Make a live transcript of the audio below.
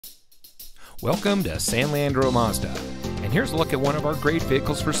Welcome to San Leandro Mazda, and here's a look at one of our great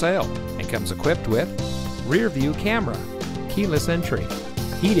vehicles for sale. It comes equipped with rear view camera, keyless entry,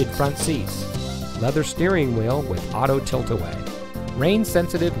 heated front seats, leather steering wheel with auto tilt-away, rain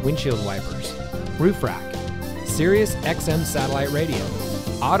sensitive windshield wipers, roof rack, Sirius XM satellite radio,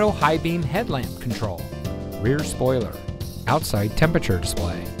 auto high beam headlamp control, rear spoiler, outside temperature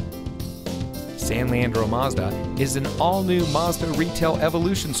display. San Leandro Mazda is an all-new Mazda retail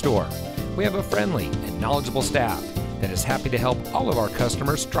evolution store. We have a friendly and knowledgeable staff that is happy to help all of our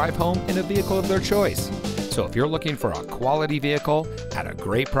customers drive home in a vehicle of their choice. So if you're looking for a quality vehicle at a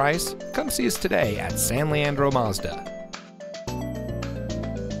great price, come see us today at San Leandro Mazda.